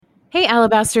Hey,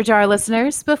 Alabaster Jar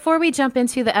listeners. Before we jump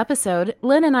into the episode,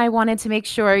 Lynn and I wanted to make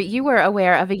sure you were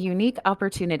aware of a unique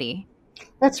opportunity.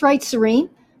 That's right, Serene.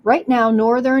 Right now,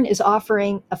 Northern is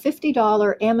offering a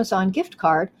 $50 Amazon gift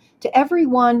card to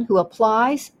everyone who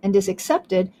applies and is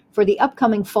accepted for the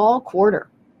upcoming fall quarter.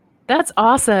 That's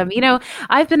awesome.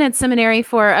 I've been at seminary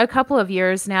for a couple of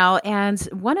years now, and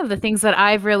one of the things that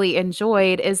I've really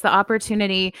enjoyed is the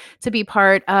opportunity to be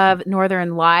part of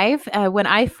Northern Live. When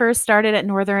I first started at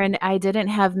Northern, I didn't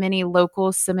have many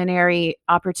local seminary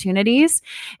opportunities,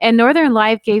 and Northern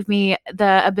Live gave me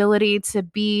the ability to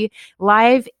be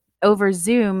live over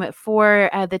Zoom for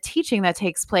the teaching that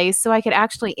takes place so I could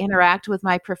actually interact with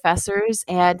my professors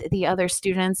and the other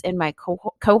students in my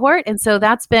cohort. And so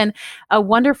that's been a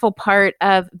wonderful part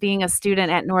of being a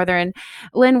student at Northern.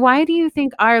 Lynn, why do you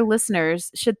think our listeners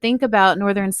should think about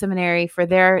Northern Seminary for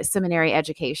their seminary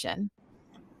education?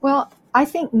 Well, I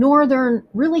think Northern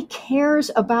really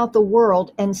cares about the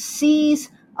world and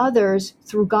sees others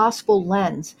through gospel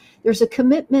lens. There's a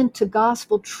commitment to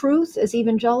gospel truth as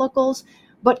evangelicals,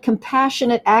 but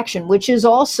compassionate action, which is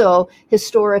also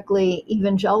historically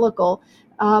evangelical,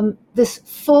 this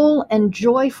full and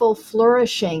joyful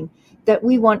flourishing that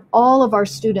we want all of our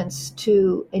students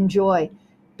to enjoy.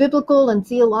 Biblical and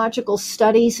theological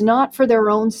studies, not for their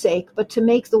own sake, but to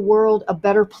make the world a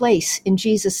better place in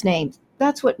Jesus' name.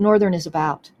 That's what Northern is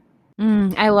about.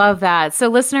 I love that. So,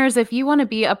 listeners, if you want to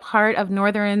be a part of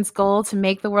Northern's goal to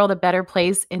make the world a better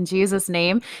place in Jesus'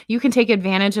 name, you can take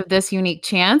advantage of this unique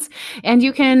chance, and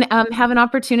you can have an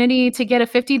opportunity to get a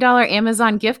 $50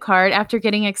 Amazon gift card after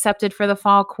getting accepted for the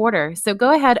fall quarter. So,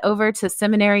 go ahead over to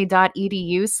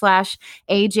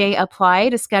seminary.edu/AJ apply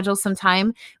to schedule some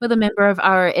time with a member of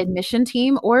our admission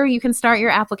team, or you can start your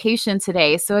application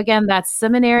today. So, again, that's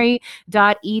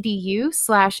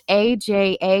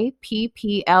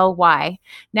seminary.edu/AJAPPLY.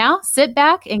 Now, sit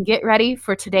back and get ready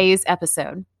for today's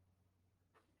episode.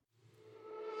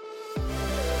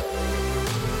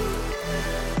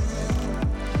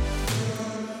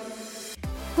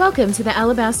 Welcome to the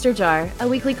Alabaster Jar, a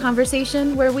weekly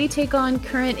conversation where we take on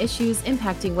current issues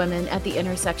impacting women at the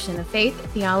intersection of faith,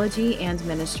 theology, and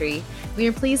ministry. We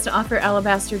are pleased to offer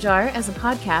Alabaster Jar as a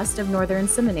podcast of Northern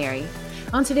Seminary.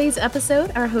 On today's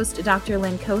episode, our host, Dr.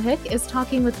 Lynn Kohick, is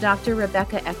talking with Dr.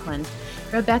 Rebekah Eklund.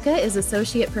 Rebekah is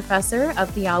Associate Professor of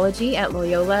Theology at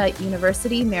Loyola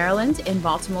University, Maryland in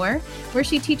Baltimore, where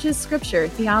she teaches Scripture,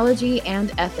 theology,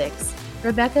 and ethics.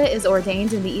 Rebekah is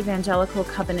ordained in the Evangelical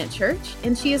Covenant Church,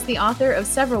 and she is the author of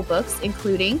several books,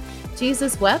 including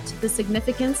Jesus Wept, The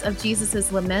Significance of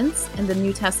Jesus' Laments in the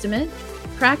New Testament,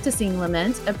 Practicing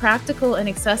Lament, a practical and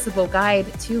accessible guide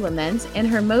to lament, and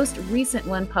her most recent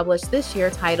one published this year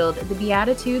titled The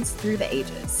Beatitudes Through the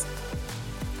Ages.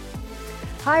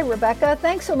 Hi, Rebekah.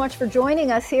 Thanks so much for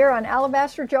joining us here on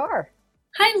Alabaster Jar.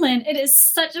 Hi, Lynn. It is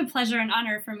such a pleasure and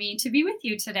honor for me to be with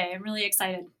you today. I'm really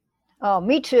excited. Oh,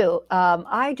 me too.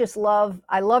 I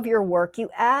love your work. You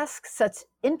ask such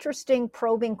interesting,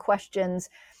 probing questions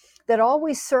that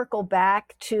always circle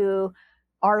back to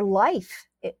our life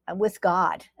with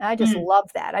God. And I just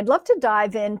love that. I'd love to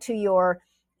dive into your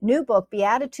new book,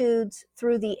 Beatitudes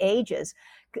Through the Ages.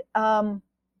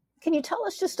 Can you tell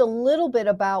us just a little bit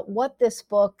about what this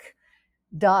book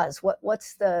does? What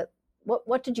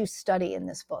did you study in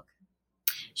this book?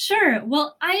 Sure.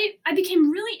 Well, I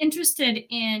became really interested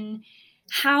in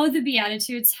how the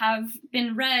Beatitudes have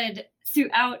been read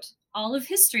throughout all of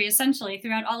history, essentially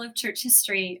throughout all of church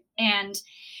history. And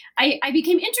I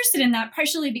became interested in that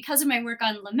partially because of my work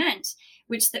on lament,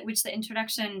 which the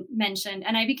introduction mentioned.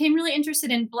 And I became really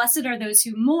interested in blessed are those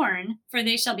who mourn, for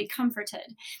they shall be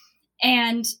comforted.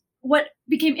 And what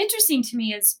became interesting to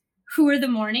me is who are the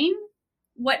mourning,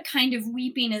 what kind of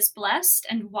weeping is blessed,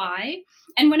 and why.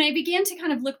 And when I began to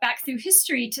kind of look back through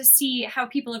history to see how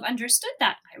people have understood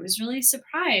that, I was really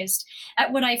surprised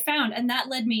at what I found. And that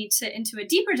led me into a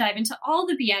deeper dive into all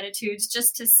the Beatitudes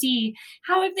just to see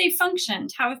how have they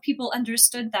functioned, how have people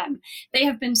understood them. They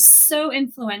have been so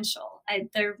influential.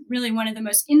 They're really one of the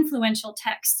most influential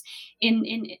texts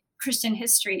in Christian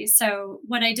history. So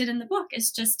what I did in the book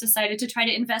is just decided to try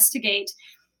to investigate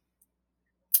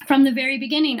from the very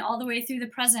beginning all the way through the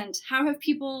present. How have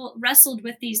people wrestled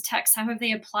with these texts? How have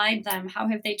they applied them? How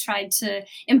have they tried to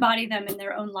embody them in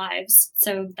their own lives?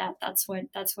 So that's what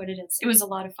it is. It was a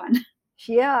lot of fun.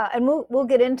 Yeah, and we'll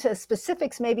get into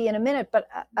specifics maybe in a minute, but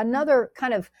another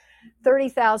kind of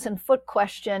 30,000-foot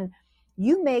question.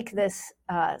 You make this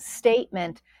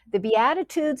statement: the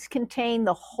Beatitudes contain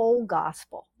the whole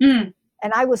gospel. And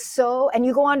and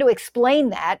you go on to explain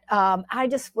that. I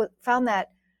just found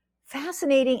that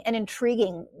fascinating and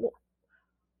intriguing.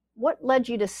 what led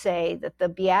you to say that the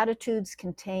Beatitudes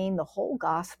contain the whole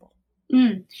gospel?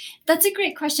 That's a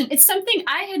great question. It's something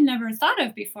I had never thought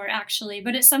of before, actually,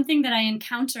 but it's something that I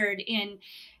encountered in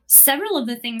several of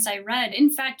the things I read. In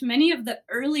fact, many of the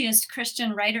earliest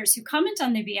Christian writers who comment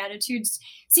on the Beatitudes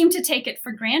seem to take it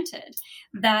for granted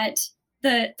that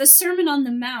the Sermon on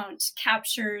the Mount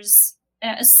captures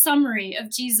a summary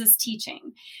of Jesus'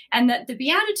 teaching, and that the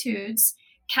Beatitudes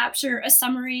capture a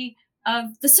summary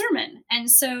of the sermon. And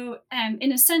so,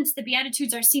 in a sense, the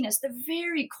Beatitudes are seen as the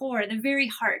very core, the very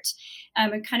heart,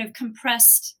 a kind of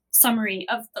compressed summary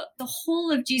of the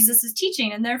whole of Jesus's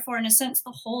teaching, and therefore, in a sense,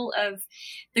 the whole of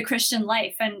the Christian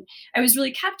life. And I was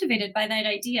really captivated by that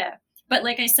idea. But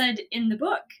like I said in the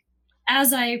book,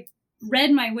 as I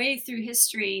read my way through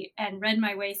history and read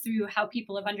my way through how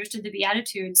people have understood the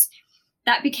Beatitudes,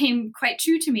 that became quite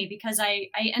true to me, because I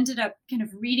ended up kind of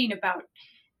reading about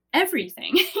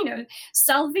everything,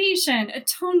 salvation,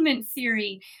 atonement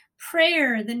theory,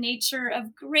 prayer, the nature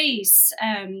of grace.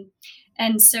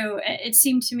 And so it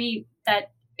seemed to me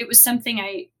that it was something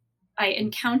I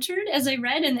encountered as I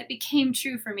read, and that became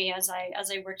true for me as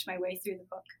I worked my way through the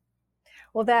book.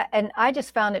 Well, and I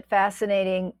just found it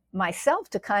fascinating myself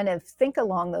to kind of think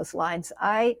along those lines.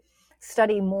 I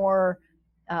study more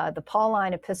the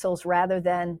Pauline epistles rather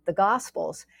than the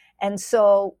Gospels. And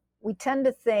so we tend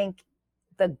to think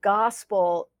the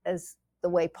gospel, as the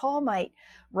way Paul might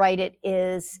write it,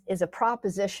 is a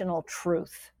propositional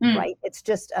truth, right? It's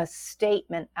just a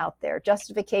statement out there,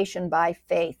 justification by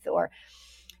faith, or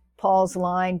Paul's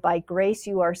line, by grace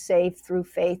you are saved through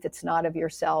faith. It's not of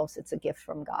yourselves, it's a gift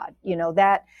from God.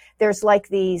 That there's like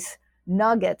these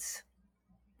nuggets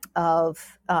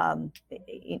of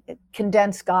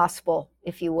condensed gospel,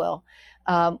 if you will.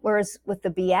 Whereas with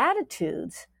the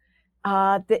Beatitudes,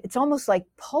 it's almost like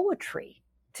poetry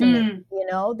to me.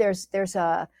 There's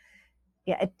a,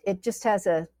 it just has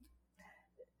a,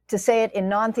 to say it in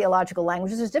non-theological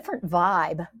language, there's a different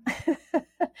vibe.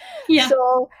 Yeah.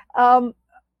 So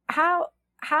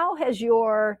how has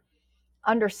your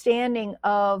understanding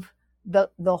of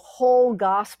the whole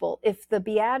gospel, if the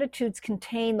Beatitudes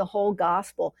contain the whole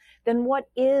gospel, then what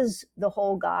is the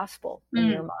whole gospel in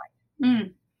your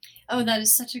mind? Oh, that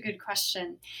is such a good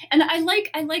question. And I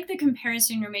like the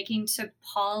comparison you're making to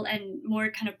Paul and more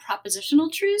kind of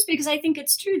propositional truths, because I think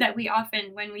it's true that we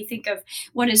often, when we think of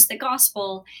what is the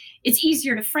gospel, it's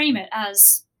easier to frame it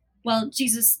as, well,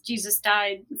 Jesus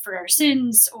died for our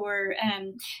sins, or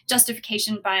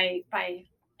justification by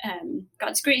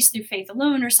God's grace through faith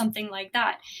alone, or something like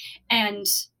that. And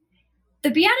the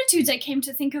Beatitudes, I came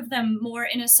to think of them more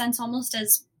in a sense almost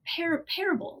as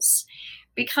parables,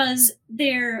 because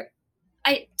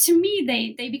to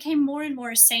me, they became more and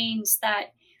more sayings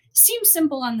that seem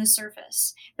simple on the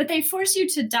surface, but they force you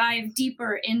to dive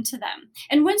deeper into them.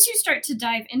 And once you start to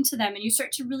dive into them and you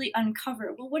start to really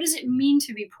uncover, well, what does it mean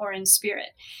to be poor in spirit?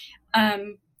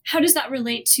 How does that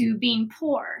relate to being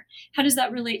poor? How does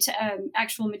that relate to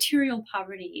actual material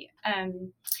poverty?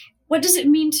 What does it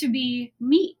mean to be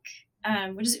meek?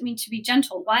 What does it mean to be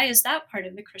gentle? Why is that part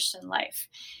of the Christian life?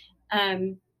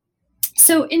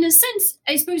 So in a sense,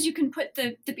 I suppose you can put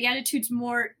the Beatitudes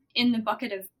more in the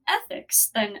bucket of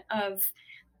ethics than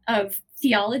of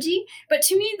theology. But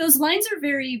to me, those lines are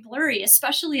very blurry,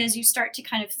 especially as you start to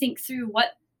kind of think through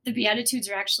what the Beatitudes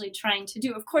are actually trying to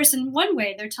do. Of course, in one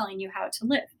way, they're telling you how to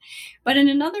live. But in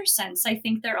another sense, I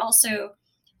think they're also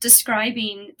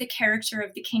describing the character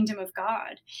of the kingdom of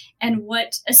God and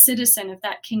what a citizen of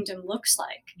that kingdom looks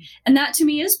like. And that to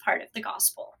me is part of the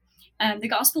gospel. The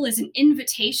gospel is an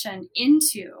invitation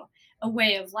into a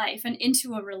way of life and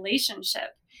into a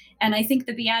relationship. And I think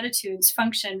the Beatitudes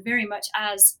function very much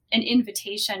as an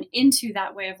invitation into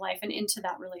that way of life and into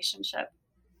that relationship.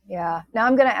 Yeah. Now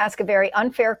I'm going to ask a very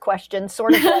unfair question,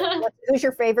 sort of like, who's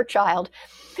your favorite child?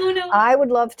 Oh, no. I would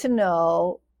love to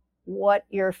know what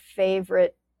your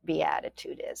favorite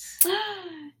Beatitude is.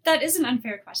 That is an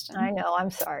unfair question. I know. I'm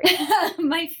sorry.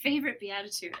 My favorite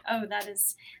Beatitude. Oh,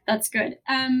 that's good.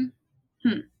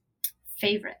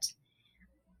 Favorite.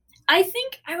 I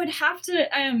think I would have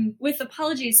to, with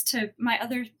apologies to my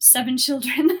other 7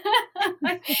 children,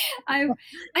 I might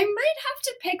have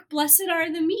to pick Blessed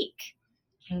Are the Meek.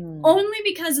 Only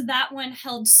because that one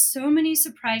held so many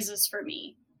surprises for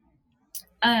me.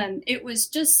 It was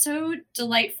just so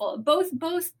delightful,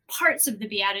 both parts of the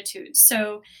Beatitudes.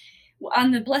 So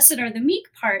on the Blessed Are the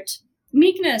Meek part,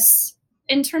 meekness,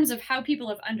 in terms of how people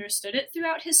have understood it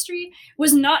throughout history,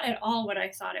 was not at all what I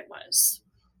thought it was.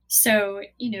 So,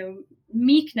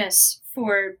 meekness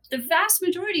for the vast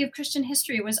majority of Christian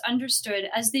history was understood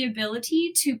as the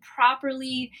ability to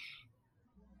properly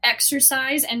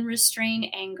exercise and restrain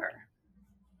anger.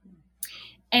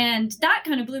 And that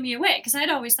kind of blew me away, because I'd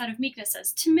always thought of meekness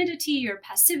as timidity or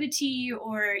passivity,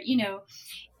 or,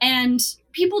 and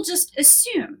people just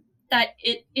assume that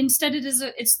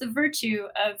it's the virtue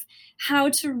of how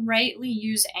to rightly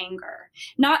use anger.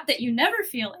 Not that you never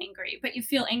feel angry, but you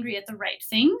feel angry at the right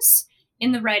things,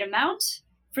 in the right amount,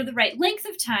 for the right length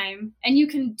of time, and you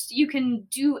can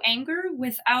do anger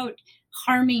without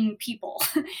harming people,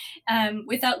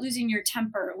 without losing your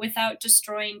temper, without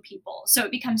destroying people. So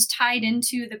it becomes tied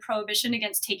into the prohibition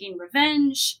against taking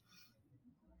revenge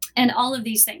and all of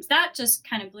these things. That just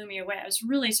kind of blew me away. I was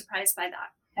really surprised by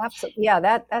that. Absolutely. Yeah,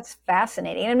 that's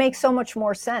fascinating. And it makes so much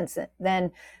more sense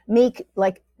than meek.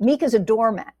 Like meek as a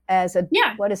doormat,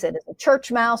 what is it? As a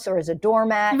church mouse or as a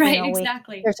doormat? Right,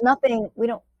 exactly. There's nothing,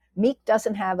 meek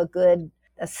doesn't have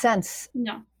a sense.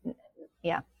 No.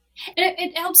 Yeah. And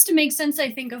it helps to make sense,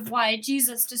 I think, of why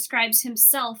Jesus describes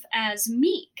himself as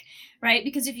meek, right?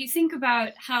 Because if you think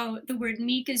about how the word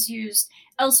meek is used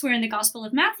elsewhere in the Gospel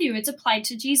of Matthew, it's applied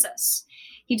to Jesus.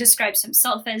 He describes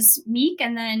himself as meek,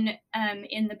 and then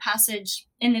in the passage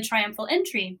in the triumphal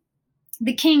entry,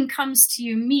 the king comes to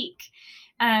you meek,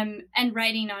 and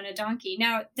riding on a donkey.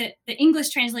 Now, the English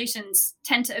translations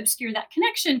tend to obscure that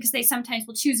connection, because they sometimes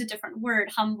will choose a different word,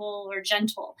 humble or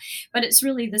gentle, but it's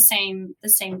really the same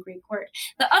Greek word.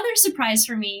 The other surprise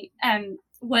for me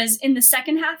was in the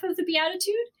second half of the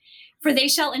Beatitude, for they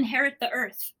shall inherit the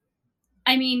earth.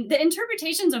 I mean, the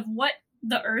interpretations of what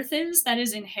the earth is that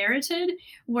is inherited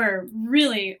were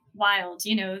really wild.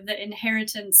 The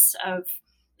inheritance of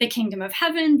the kingdom of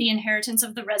heaven, the inheritance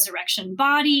of the resurrection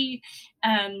body.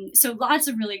 So lots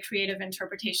of really creative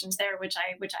interpretations there, which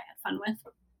I had fun with.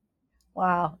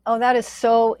 Wow. Oh, that is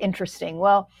so interesting.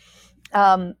 Well,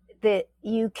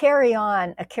 you carry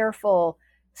on a careful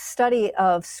study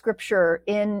of scripture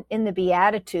in the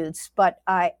Beatitudes, but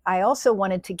I also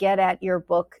wanted to get at your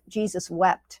book, Jesus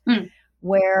Wept,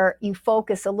 where you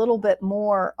focus a little bit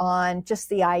more on just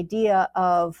the idea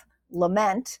of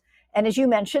lament. And as you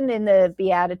mentioned in the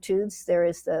Beatitudes, there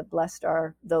is the blessed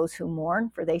are those who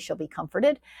mourn, for they shall be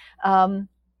comforted. But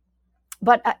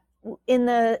in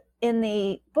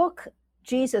the book,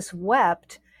 Jesus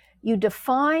Wept, you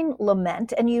define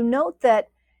lament, and you note that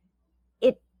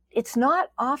it's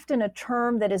not often a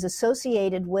term that is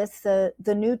associated with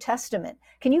the New Testament.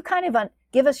 Can you kind of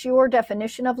give us your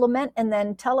definition of lament, and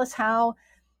then tell us how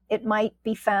it might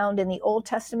be found in the Old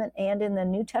Testament and in the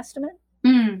New Testament?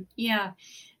 Yeah.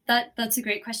 That's a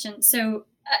great question. So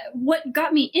what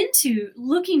got me into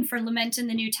looking for lament in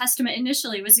the New Testament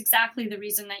initially was exactly the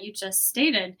reason that you just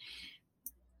stated.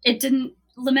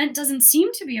 Lament doesn't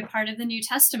seem to be a part of the New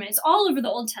Testament. It's all over the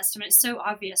Old Testament. It's so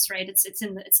obvious, right?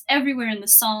 It's everywhere in the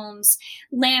Psalms,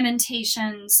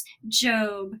 Lamentations,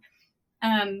 Job.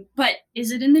 But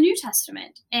is it in the New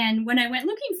Testament? And when I went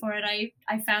looking for it,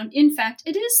 I found, in fact,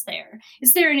 it is there.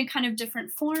 It's there in a kind of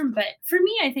different form. But for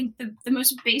me, I think the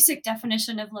most basic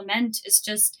definition of lament is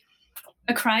just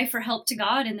a cry for help to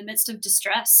God in the midst of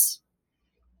distress.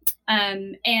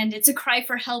 And it's a cry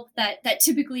for help that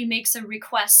typically makes a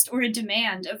request or a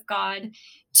demand of God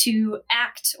to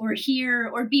act or hear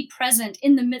or be present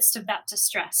in the midst of that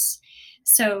distress.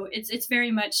 So it's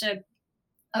very much a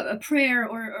prayer,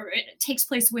 or it takes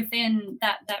place within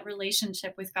that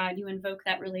relationship with God. You invoke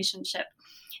that relationship.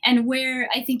 And where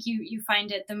I think you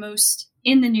find it the most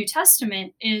in the New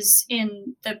Testament is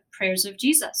in the prayers of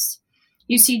Jesus.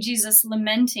 You see Jesus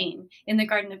lamenting in the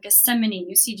Garden of Gethsemane.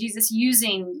 You see Jesus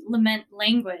using lament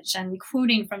language and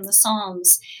quoting from the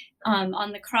Psalms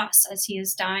on the cross as he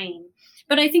is dying.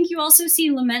 But I think you also see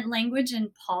lament language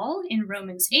in Paul in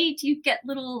Romans 8. You get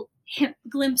little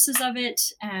glimpses of it.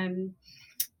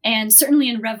 And certainly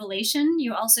in Revelation,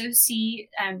 you also see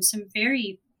some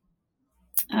very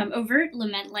overt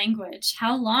lament language.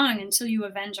 How long until you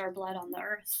avenge our blood on the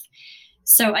earth?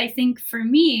 So I think for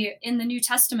me, in the New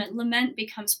Testament, lament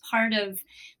becomes part of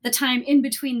the time in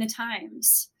between the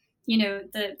times.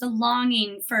 The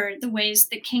longing for the ways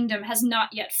the kingdom has not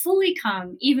yet fully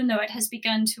come, even though it has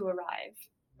begun to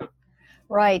arrive.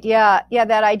 Right. Yeah.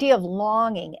 That idea of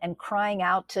longing and crying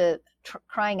out to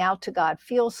God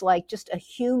feels like just a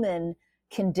human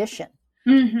condition.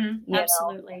 Mm-hmm,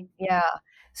 absolutely. Yeah.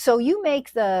 So you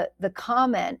make the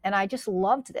comment, and I just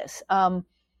loved this,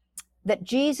 that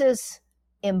Jesus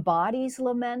embodies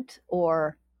lament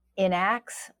or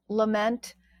enacts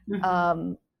lament.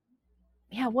 Mm-hmm.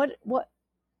 What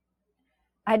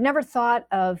I'd never thought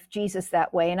of Jesus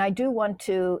that way, and I do want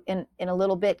to in a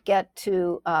little bit get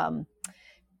to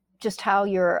just how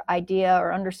your idea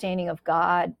or understanding of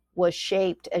God was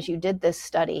shaped as you did this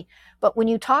study. But when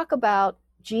you talk about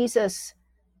Jesus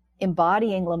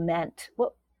embodying lament.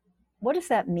 What does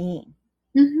that mean?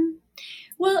 Mm-hmm.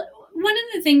 Well, one of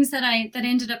the things that I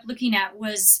ended up looking at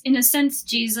was, in a sense,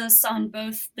 Jesus on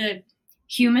both the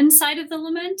human side of the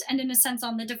lament and, in a sense,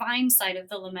 on the divine side of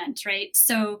the lament, right?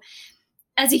 So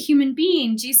as a human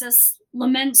being, Jesus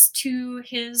laments to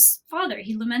his Father.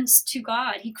 He laments to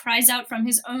God. He cries out from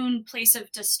his own place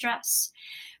of distress.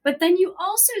 But then you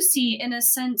also see, in a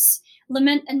sense,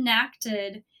 lament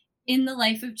enacted in the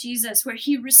life of Jesus, where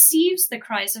he receives the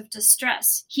cries of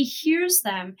distress. He hears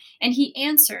them and he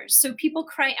answers. So people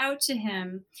cry out to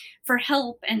him for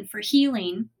help and for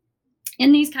healing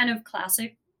in these kind of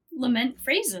classic lament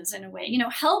phrases, in a way.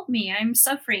 Help me, I'm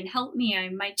suffering. Help me,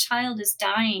 my child is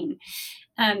dying.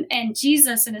 And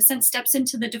Jesus, in a sense, steps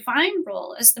into the divine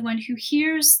role as the one who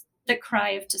hears the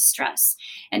cry of distress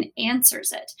and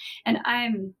answers it. And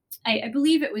I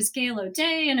believe it was Gail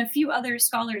O'Day and a few other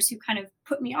scholars who kind of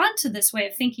put me onto this way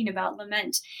of thinking about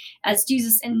lament as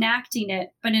Jesus enacting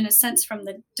it, but in a sense from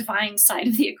the divine side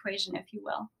of the equation, if you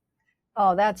will.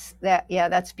 Oh, that's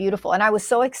beautiful. And I was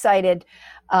so excited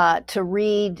to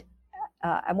read.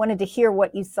 I wanted to hear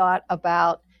what you thought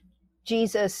about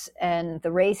Jesus and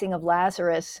the raising of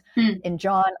Lazarus in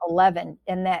John 11,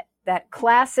 and that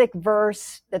classic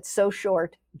verse that's so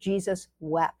short, Jesus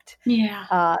wept.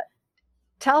 Yeah.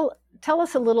 Tell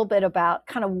us a little bit about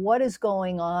kind of what is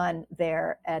going on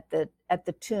there at the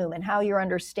tomb, and how you're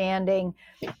understanding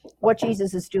what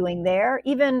Jesus is doing there,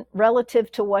 even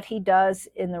relative to what he does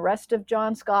in the rest of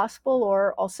John's gospel,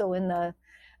 or also in the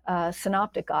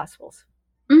synoptic gospels.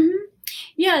 Mm-hmm.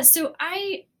 Yeah. So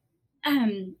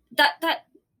that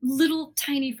little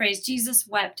tiny phrase, Jesus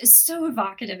wept, is so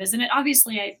evocative, isn't it?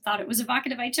 Obviously, I thought it was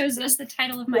evocative. I chose it as the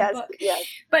title of my book. Yes.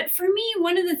 But for me,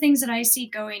 one of the things that I see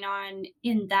going on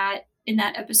in that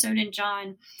episode in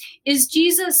John is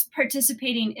Jesus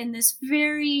participating in this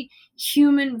very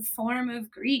human form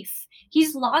of grief.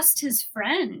 He's lost his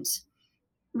friend,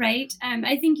 right?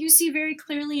 I think you see very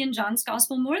clearly in John's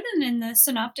gospel, more than in the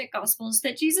synoptic gospels,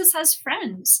 that Jesus has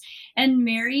friends. And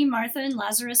Mary, Martha, and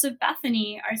Lazarus of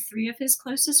Bethany are three of his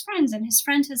closest friends, and his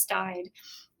friend has died.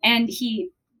 And he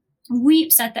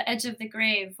weeps at the edge of the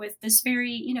grave with this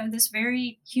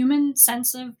very human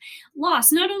sense of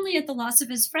loss, not only at the loss of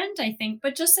his friend, I think,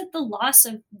 but just at the loss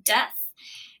of death.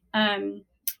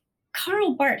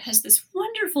 Karl Barth has this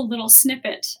wonderful little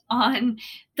snippet on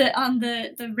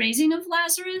the raising of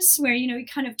Lazarus, where he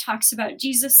kind of talks about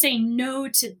Jesus saying no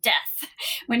to death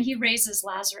when he raises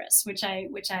Lazarus, which I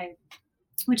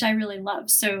really love.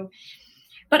 So,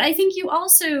 but I think you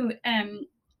also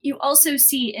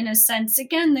see, in a sense,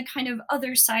 again, the kind of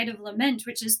other side of lament,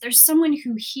 which is there's someone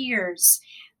who hears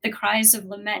the cries of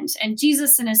lament. And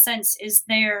Jesus, in a sense, is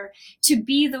there to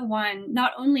be the one,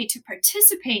 not only to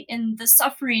participate in the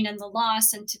suffering and the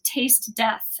loss and to taste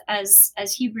death, as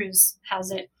Hebrews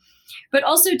has it, but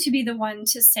also to be the one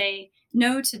to say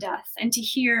no to death and to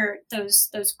hear those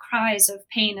cries of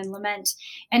pain and lament,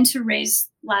 and to raise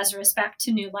Lazarus back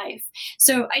to new life.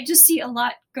 So I just see a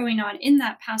lot going on in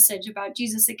that passage about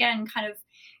Jesus, again, kind of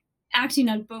acting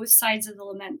on both sides of the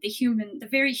lament, the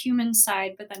very human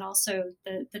side, but then also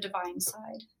the divine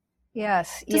side.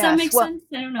 Yes. Does that make sense?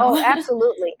 I don't know. Oh,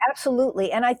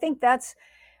 absolutely. And I think that's,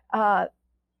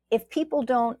 if people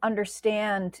don't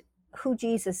understand who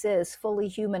Jesus is, fully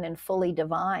human and fully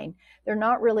divine, they're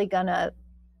not really going to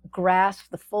grasp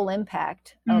the full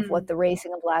impact of what the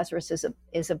raising of Lazarus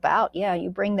is about. Yeah, you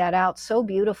bring that out so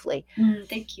beautifully.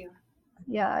 Thank you.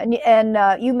 Yeah, and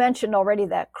you mentioned already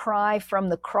that cry from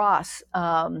the cross,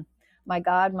 my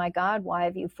God, why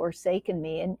have you forsaken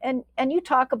me? And you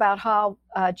talk about how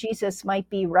Jesus might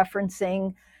be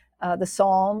referencing the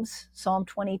Psalms, Psalm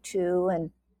 22,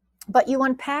 but you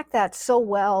unpack that so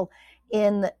well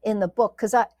in the book,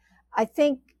 because I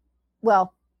think,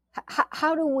 well,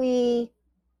 how do we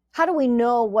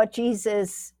know what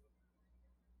Jesus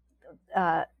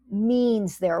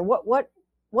means there?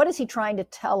 What is he trying to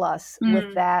tell us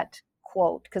with that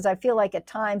quote? Because I feel like at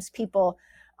times people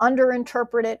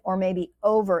underinterpret it or maybe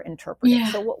overinterpret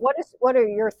it. So what are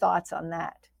your thoughts on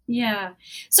that? Yeah.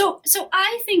 So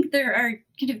I think there are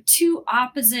kind of two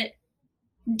opposite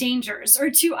dangers, or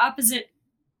two opposite,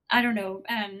 I don't know,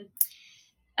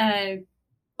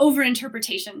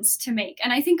 overinterpretations to make.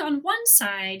 And I think on one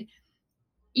side,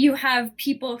 you have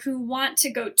people who want to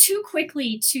go too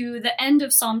quickly to the end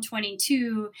of Psalm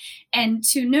 22 and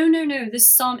to no, this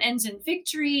psalm ends in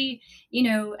victory,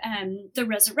 the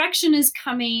resurrection is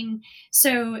coming.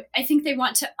 So I think they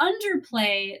want to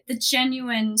underplay the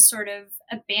genuine sort of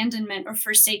abandonment or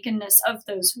forsakenness of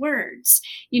those words,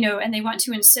 and they want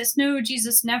to insist, no,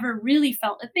 Jesus never really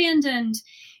felt abandoned.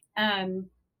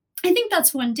 I think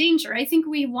that's one danger. I think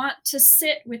we want to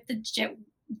sit with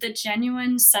the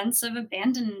genuine sense of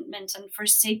abandonment and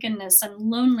forsakenness and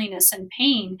loneliness and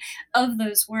pain of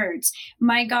those words.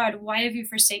 My God, why have you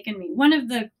forsaken me? One of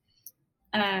the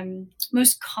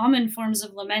most common forms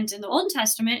of lament in the Old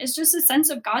Testament is just a sense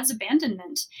of God's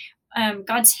abandonment,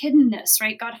 God's hiddenness,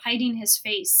 right? God hiding his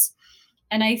face.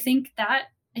 And I think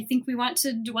we want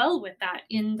to dwell with that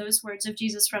in those words of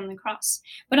Jesus from the cross.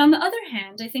 But on the other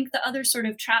hand, I think the other sort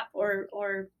of trap or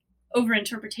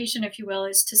overinterpretation, if you will,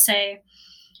 is to say,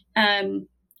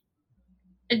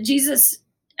 Jesus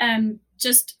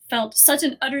just felt such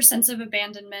an utter sense of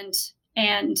abandonment,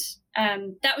 and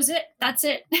that was it. That's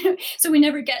it. So we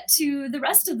never get to the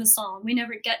rest of the psalm. We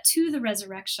never get to the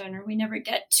resurrection, or we never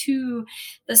get to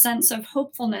the sense of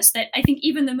hopefulness that I think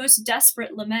even the most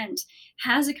desperate lament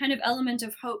has a kind of element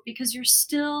of hope, because you're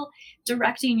still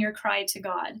directing your cry to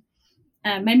God.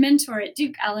 My mentor at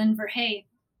Duke, Alan Verhey,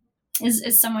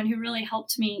 is someone who really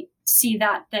helped me see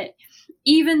that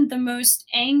even the most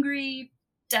angry,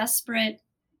 desperate,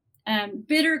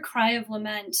 bitter cry of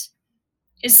lament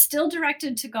is still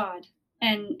directed to God,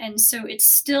 and so it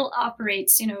still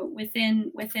operates,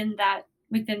 within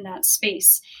that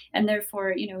space, and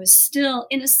therefore, is still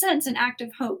in a sense an act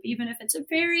of hope, even if it's a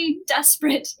very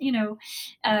desperate,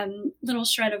 little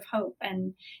shred of hope.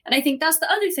 And I think that's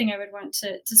the other thing I would want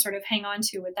to sort of hang on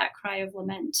to with that cry of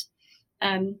lament.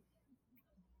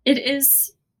 It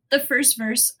is the first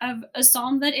verse of a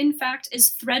psalm that in fact is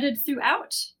threaded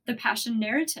throughout the Passion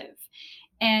narrative.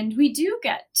 And we do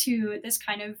get to this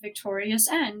kind of victorious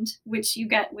end, which you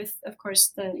get with, of course,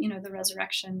 the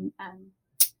resurrection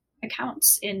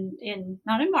accounts in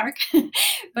not in Mark,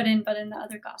 but in the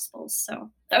other Gospels.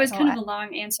 So that was kind of a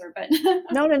long answer, but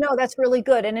no, that's really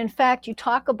good. And in fact, you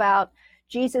talk about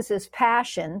Jesus's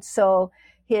passion. So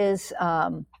his,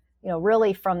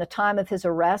 really from the time of his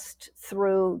arrest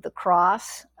through the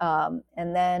cross,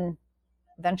 and then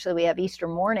eventually we have Easter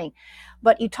morning.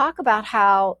 But you talk about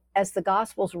how, as the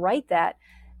Gospels write that,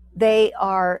 they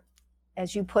are,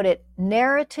 as you put it,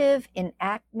 narrative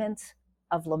enactments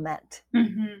of lament.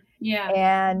 Mm-hmm. Yeah.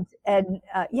 And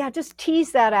just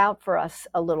tease that out for us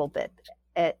a little bit.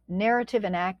 A narrative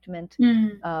enactment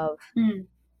of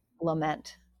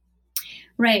lament.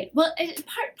 Right. Well, part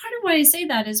of why I say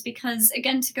that is because,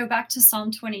 again, to go back to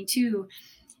Psalm 22,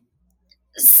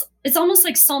 it's almost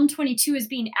like Psalm 22 is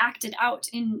being acted out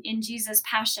in Jesus'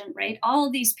 passion, right? All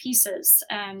these pieces,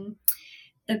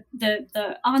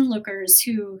 the onlookers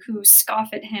who scoff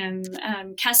at him,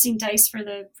 casting dice for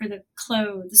the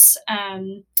clothes,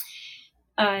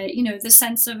 the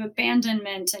sense of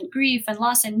abandonment and grief and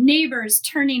loss, and neighbors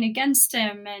turning against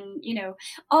him, and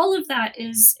all of that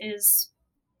is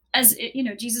as it,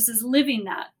 Jesus is living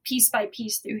that piece by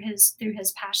piece through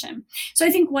his passion. So I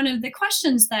think one of the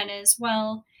questions then is,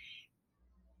 well,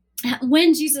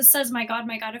 when Jesus says, my God,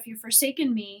 have you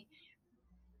forsaken me?"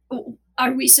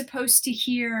 Are we supposed to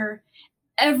hear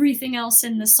everything else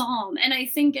in the psalm? And I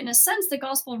think, in a sense, the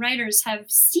gospel writers have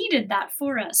seeded that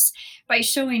for us by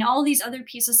showing all these other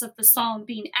pieces of the psalm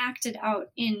being acted out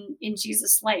in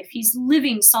Jesus' life. He's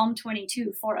living Psalm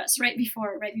 22 for us right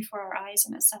before our eyes,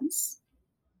 in a sense.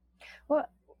 Well,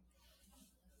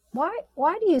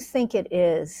 why do you think it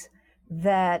is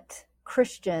that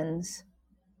Christians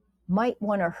might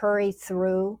want to hurry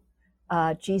through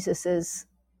Jesus's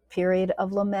period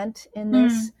of lament in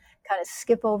this, kind of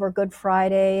skip over Good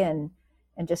Friday and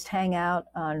just hang out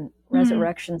on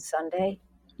Resurrection Sunday?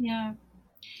 Yeah,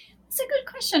 it's a good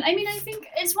question. I mean, I think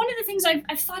it's one of the things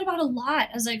I've thought about a lot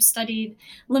as I've studied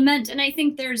lament, and I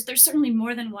think there's certainly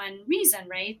more than one reason,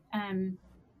 right?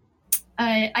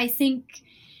 I think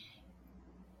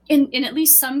in at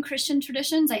least some Christian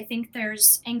traditions, I think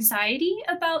there's anxiety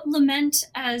about lament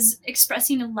as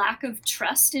expressing a lack of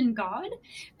trust in God,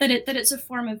 that it's a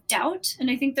form of doubt. And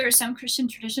I think there are some Christian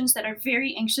traditions that are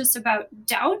very anxious about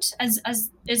doubt, as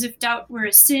if doubt were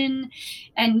a sin.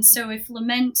 And so if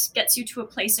lament gets you to a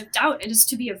place of doubt, it is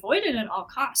to be avoided at all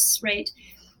costs, right?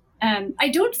 I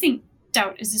don't think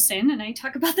doubt is a sin, and I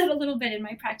talk about that a little bit in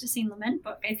my Practicing Lament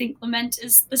book. I think lament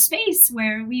is the space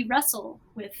where we wrestle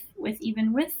with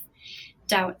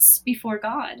doubts before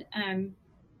God.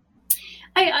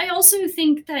 I also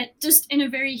think that, just in a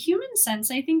very human sense,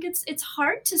 I think it's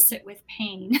hard to sit with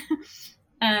pain.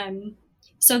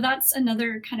 So that's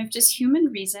another kind of just human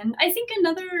reason. I think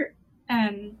another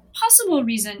possible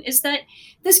reason is that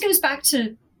this goes back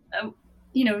to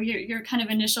your kind of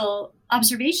initial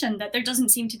observation that there doesn't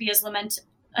seem to be as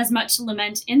much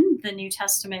lament in the New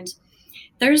Testament.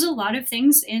 There's a lot of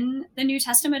things in the New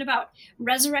Testament about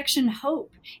resurrection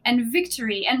hope and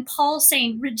victory, and Paul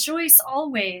saying, "Rejoice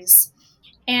always."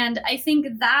 And I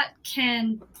think that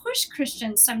can push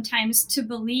Christians sometimes to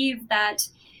believe that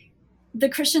the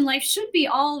Christian life should be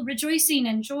all rejoicing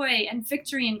and joy and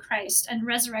victory in Christ and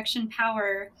resurrection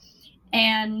power.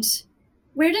 And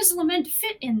where does lament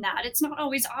fit in that? It's not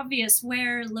always obvious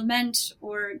where lament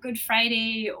or Good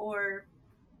Friday or,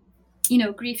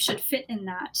 grief should fit in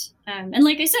that. And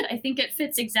like I said, I think it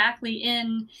fits exactly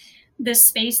in this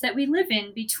space that we live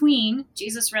in between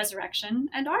Jesus' resurrection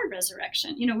and our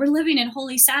resurrection. We're living in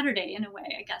Holy Saturday in a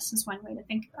way, I guess, is one way to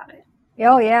think about it.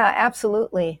 Oh, yeah,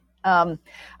 absolutely.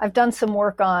 I've done some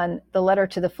work on the letter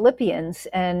to the Philippians,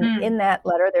 and in that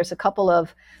letter, there's a couple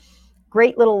of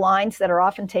great little lines that are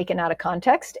often taken out of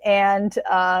context. And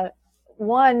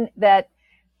one that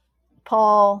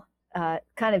Paul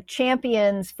kind of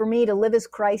champions, for me to live as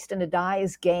Christ and to die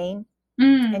as gain.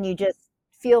 And you just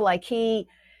feel like he's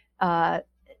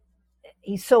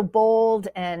so bold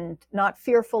and not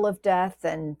fearful of death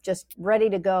and just ready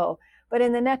to go. But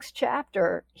in the next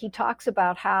chapter, he talks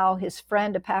about how his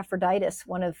friend Epaphroditus,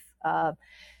 one of the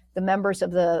members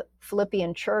of the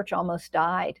Philippian church, almost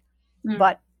died,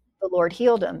 but the Lord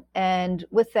healed him. And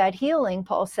with that healing,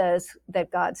 Paul says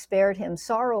that God spared him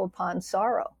sorrow upon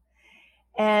sorrow.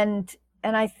 And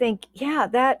I think,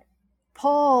 that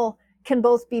Paul can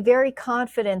both be very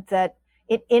confident that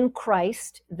in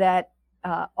Christ, that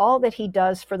all that he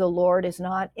does for the Lord is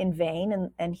not in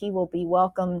vain, and he will be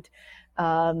welcomed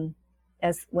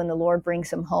as when the Lord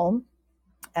brings him home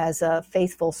as a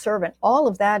faithful servant. All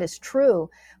of that is true.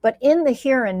 But in the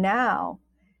here and now,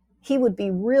 he would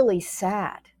be really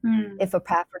sad if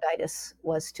Epaphroditus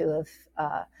was to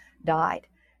have died,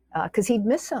 because he'd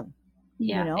miss him.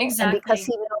 Yeah, exactly. And because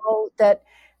he knows that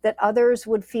others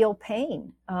would feel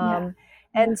pain.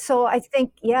 And so I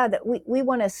think, that we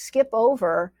want to skip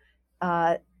over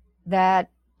that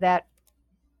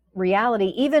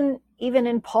reality. Even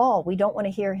in Paul, we don't want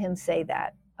to hear him say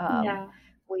that.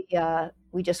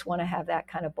 We just want to have that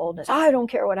kind of boldness. I don't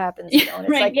care what happens. And it's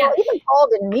right, well, even Paul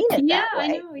didn't mean it that way. I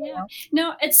know. Yeah.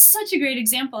 No, it's such a great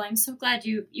example. I'm so glad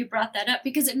you brought that up,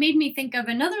 because it made me think of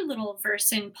another little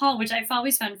verse in Paul, which I've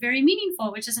always found very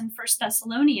meaningful, which is in 1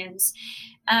 Thessalonians,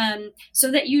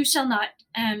 so that you shall not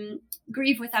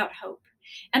grieve without hope.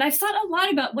 And I've thought a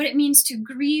lot about what it means to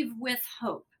grieve with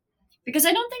hope, because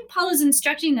I don't think Paul is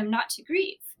instructing them not to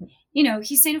grieve.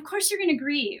 He's saying, of course you're going to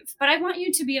grieve, but I want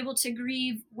you to be able to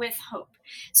grieve with hope.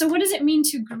 So what does it mean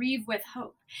to grieve with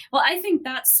hope? Well, I think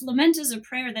lament is a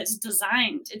prayer that's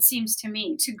designed, it seems to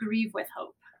me, to grieve with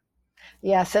hope.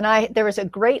 Yes. And there was a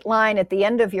great line at the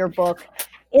end of your book.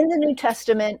 In the New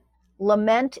Testament,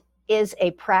 lament is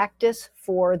a practice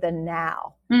for the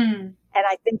now. And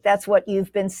I think that's what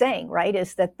you've been saying, right?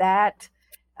 Is that's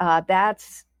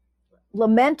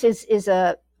lament is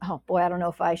a, oh boy, I don't know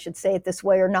if I should say it this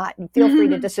way or not. And feel free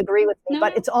to disagree with me,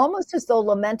 but it's almost as though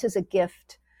lament is a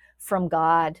gift from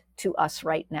God to us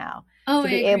right now. To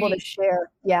be able to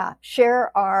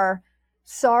share our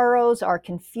sorrows, our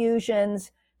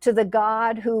confusions to the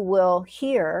God who will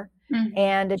hear.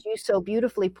 And as you so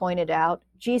beautifully pointed out,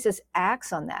 Jesus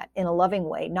acts on that in a loving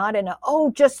way, not in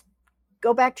just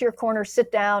go back to your corner,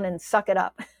 sit down and suck it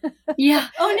up. Yeah.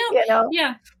 Oh no.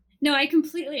 Yeah. No, I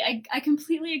completely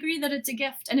agree that it's a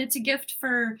gift, and it's a gift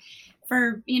for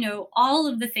all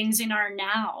of the things in our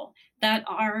now that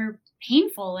are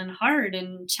painful and hard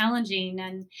and challenging.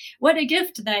 And what a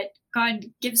gift that God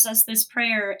gives us this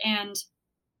prayer. And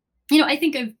I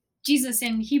think of Jesus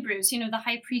in Hebrews, the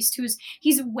high priest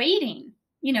he's waiting,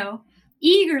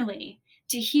 eagerly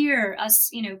to hear us,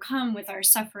 come with our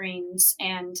sufferings,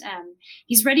 and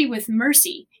he's ready with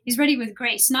mercy. He's ready with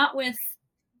grace, not with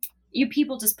you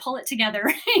people just pull it together,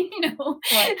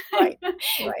 Right.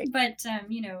 But,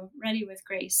 ready with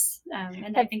grace.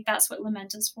 And I think that's what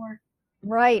lament is for.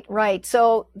 Right.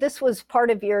 So this was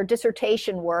part of your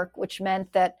dissertation work, which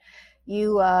meant that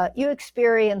you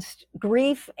experienced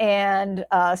grief and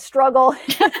struggle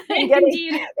in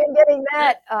getting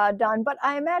that done. But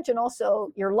I imagine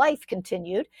also your life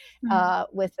continued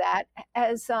with that.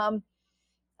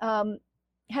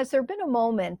 Has there been a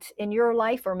moment in your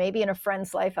life, or maybe in a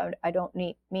friend's life, I don't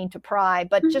mean to pry,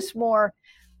 but just more,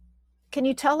 can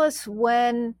you tell us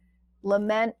when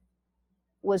lament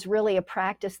was really a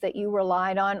practice that you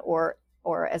relied on, or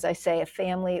as I say, a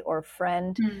family or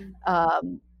friend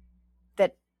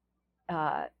that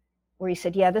where you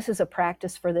said, this is a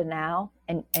practice for the now,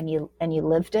 and you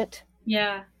lived it?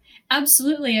 Yeah.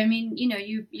 Absolutely. I mean,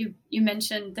 you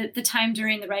mentioned the time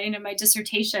during the writing of my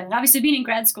dissertation. Obviously, being in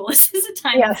grad school is a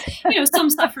time of, some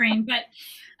suffering. But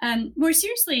more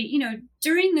seriously,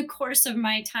 during the course of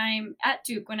my time at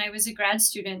Duke, when I was a grad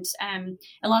student, I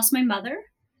lost my mother.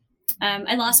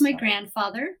 I lost my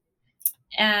grandfather.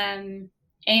 And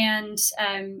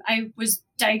I was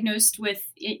diagnosed with,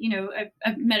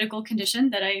 a medical condition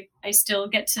that I still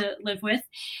get to live with.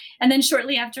 And then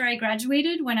shortly after I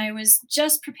graduated, when I was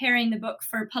just preparing the book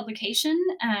for publication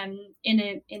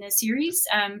in a series,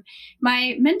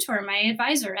 my mentor, my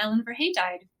advisor, Ellen Verhey,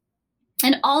 died.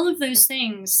 And all of those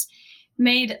things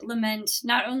made lament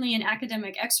not only an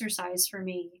academic exercise for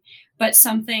me, but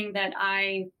something that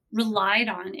I relied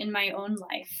on in my own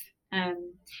life.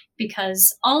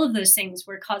 Because all of those things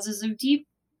were causes of deep,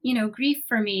 grief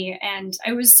for me. And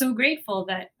I was so grateful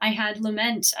that I had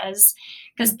lament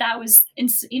because that was,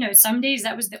 some days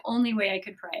that was the only way I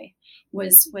could pray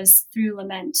was through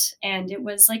lament. And it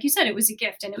was, like you said, it was a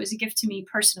gift, and it was a gift to me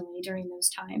personally during those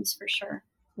times, for sure.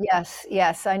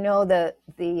 Yes. I know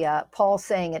the Paul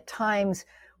saying at times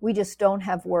we just don't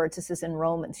have words. This is in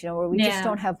Romans, where we just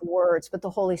don't have words, but the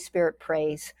Holy Spirit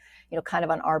prays, kind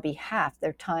of on our behalf.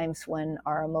 There are times when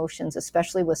our emotions,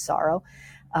 especially with sorrow,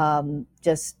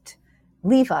 just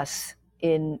leave us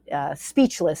in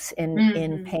speechless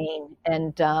in pain.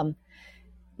 And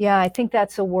I think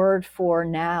that's a word for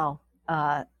now.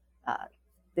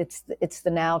 It's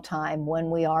the now time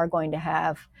when we are going to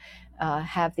have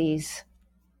these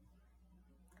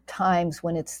times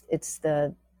when it's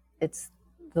the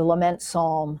lament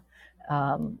psalm,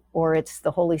 or it's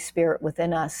the Holy Spirit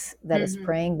within us that is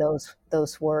praying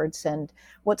those words. And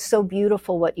what's so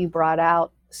beautiful, what you brought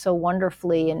out so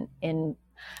wonderfully in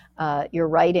your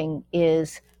writing,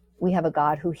 is we have a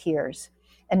God who hears,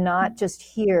 and not just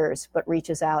hears, but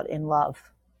reaches out in love.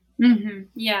 Mm-hmm.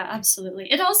 Yeah,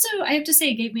 absolutely. It also, I have to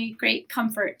say, gave me great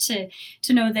comfort to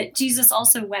know that Jesus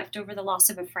also wept over the loss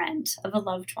of a friend, of a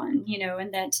loved one,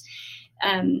 and that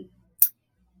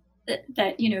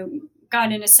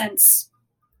God, in a sense,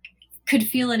 could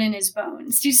feel it in his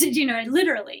bones,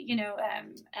 literally,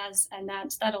 and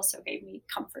that also gave me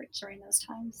comfort during those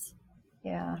times.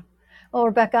 Yeah. Well,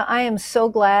 Rebekah, I am so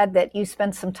glad that you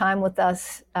spent some time with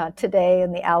us today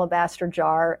in the Alabaster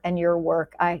Jar and your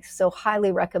work. I so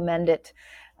highly recommend it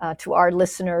to our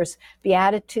listeners.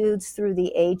 Beatitudes Through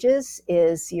the Ages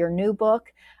is your new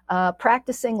book.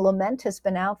 Practicing Lament has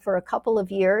been out for a couple of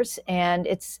years, and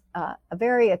it's a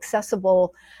very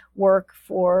accessible work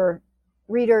for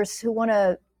readers who want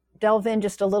to delve in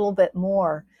just a little bit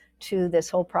more to this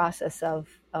whole process of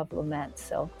lament.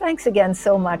 So thanks again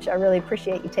so much. I really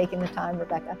appreciate you taking the time,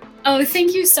 Rebekah. Oh,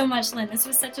 thank you so much, Lynn. This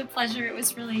was such a pleasure. It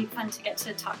was really fun to get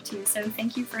to talk to you. So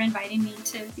thank you for inviting me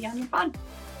to be on your pod.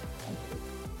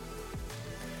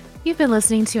 You've been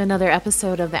listening to another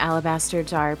episode of the Alabaster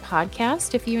Jar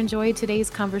podcast. If you enjoyed today's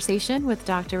conversation with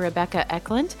Dr. Rebekah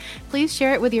Eklund, please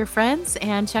share it with your friends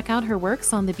and check out her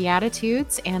works on the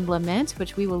Beatitudes and Lament,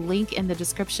 which we will link in the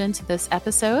description to this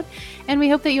episode. And we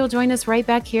hope that you'll join us right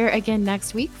back here again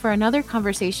next week for another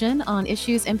conversation on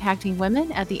issues impacting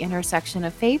women at the intersection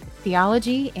of faith,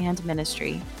 theology, and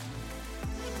ministry.